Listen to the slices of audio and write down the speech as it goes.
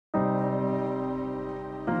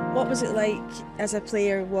What was it like as a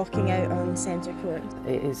player walking out on centre court?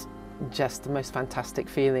 It is just the most fantastic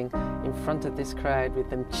feeling in front of this crowd with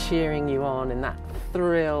them cheering you on and that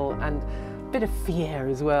thrill and a bit of fear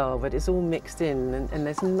as well, but it's all mixed in and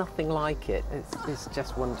there's nothing like it. It's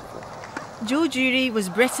just wonderful. Joe Jury was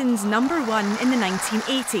Britain's #1 in the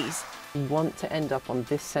 1980s. You want to end up on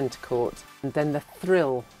this centre court and then the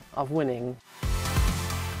thrill of winning.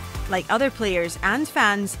 Like other players and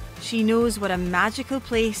fans, she knows what a magical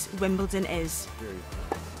place Wimbledon is.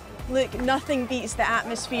 Look, nothing beats the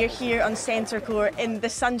atmosphere here on centre court in the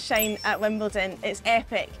sunshine at Wimbledon. It's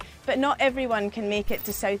epic, but not everyone can make it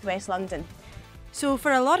to South West London. So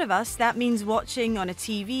for a lot of us, that means watching on a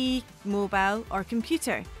TV, mobile or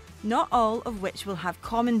computer, not all of which will have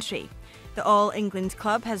commentary. The All England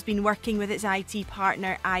Club has been working with its IT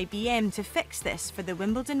partner IBM to fix this for the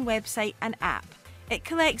Wimbledon website and app. It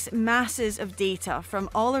collects masses of data from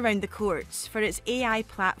all around the courts for its AI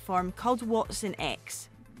platform called Watson X.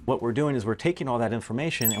 What we're doing is we're taking all that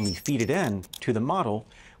information and we feed it in to the model,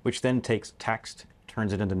 which then takes text,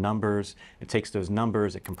 turns it into numbers. It takes those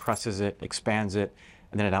numbers, it compresses it, expands it,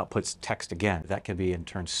 and then it outputs text again. That can be in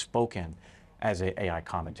turn spoken as an AI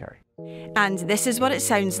commentary. And this is what it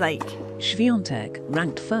sounds like. Świątek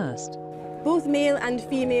ranked first. Both male and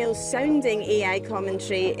female sounding AI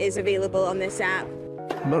commentary is available on this app.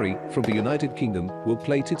 Murray from the United Kingdom will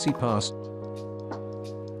play Titsy Pass.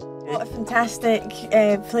 What a fantastic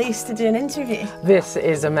place to do an interview. This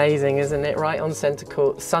is amazing, isn't it? Right on centre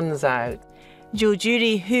court, sun's out. Joe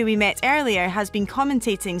Jury, who we met earlier, has been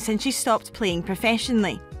commentating since she stopped playing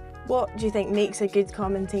professionally. What do you think makes a good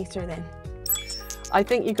commentator then? I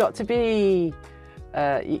think you've got to be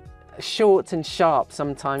short and sharp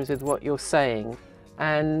sometimes with what you're saying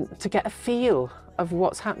and to get a feel of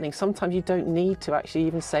what's happening. Sometimes you don't need to actually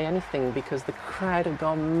even say anything because the crowd have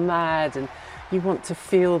gone mad and you want to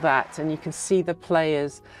feel that and you can see the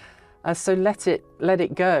players. So let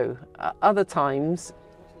it go. Other times,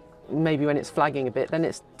 maybe when it's flagging a bit, then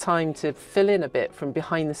it's time to fill in a bit from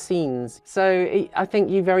behind the scenes. So I think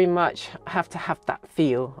you very much have to have that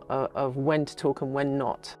feel of when to talk and when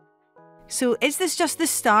not. So is this just the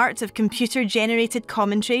start of computer-generated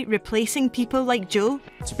commentary replacing people like Joe?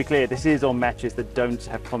 To be clear, this is on matches that don't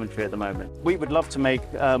have commentary at the moment. We would love to make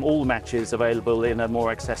all matches available in a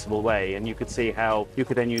more accessible way, and you could see how you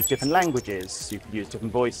could then use different languages, you could use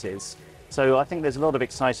different voices. So I think there's a lot of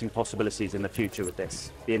exciting possibilities in the future with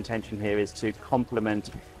this. The intention here is to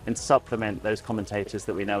complement and supplement those commentators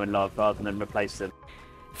that we know and love rather than replace them.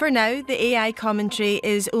 For now, the AI commentary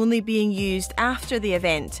is only being used after the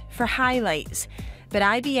event for highlights, but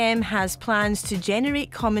IBM has plans to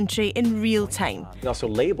generate commentary in real time. We also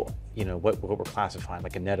label, what we're classifying,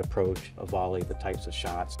 like a net approach, a volley, the types of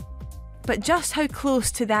shots. But just how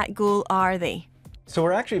close to that goal are they? So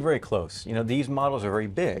we're actually very close. These models are very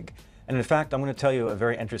big. And in fact, I'm going to tell you a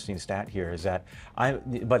very interesting stat here is that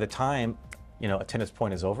by the time a tennis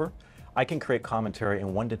point is over, I can create commentary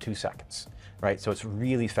in 1 to 2 seconds, right? So it's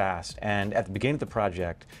really fast. And at the beginning of the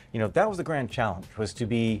project, that was the grand challenge, was to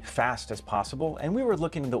be fast as possible. And we were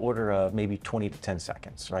looking in the order of maybe 20 to 10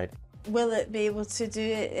 seconds, right? Will it be able to do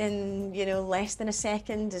it in, less than a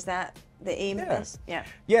second? Is that the aim of this?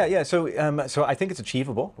 Yeah. So I think it's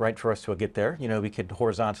achievable, right, for us to get there. We could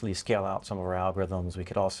horizontally scale out some of our algorithms. We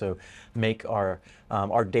could also make our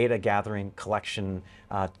data gathering collection,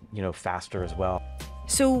 faster as well.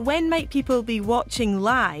 So when might people be watching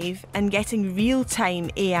live and getting real-time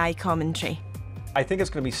AI commentary? I think it's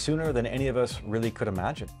going to be sooner than any of us really could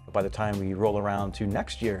imagine. By the time we roll around to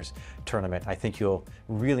next year's tournament, I think you'll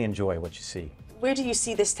really enjoy what you see. Where do you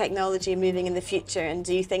see this technology moving in the future, and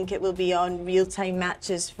do you think it will be on real-time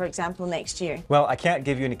matches, for example, next year? Well, I can't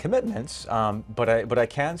give you any commitments, but I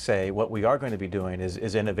can say what we are going to be doing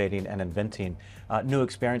is innovating and inventing new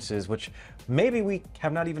experiences which maybe we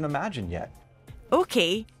have not even imagined yet.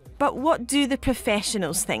 Okay, but what do the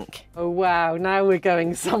professionals think? Oh wow, now we're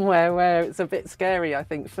going somewhere where it's a bit scary, I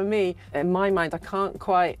think. For me, in my mind, I can't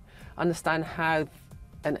quite understand how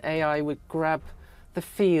an AI would grab the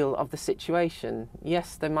feel of the situation.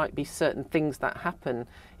 Yes, there might be certain things that happen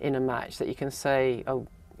in a match that you can say, oh,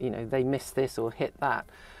 they missed this or hit that.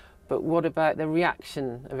 But what about the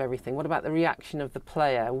reaction of everything? What about the reaction of the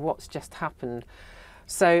player? What's just happened?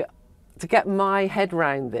 So to get my head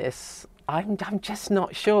around this, I'm just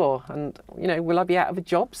not sure. And, will I be out of a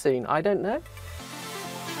job soon? I don't know.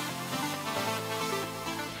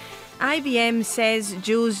 IBM says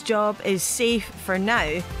Joe's job is safe for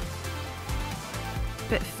now.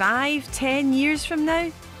 But 5, 10 years from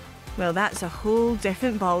now? Well, that's a whole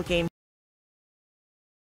different ballgame.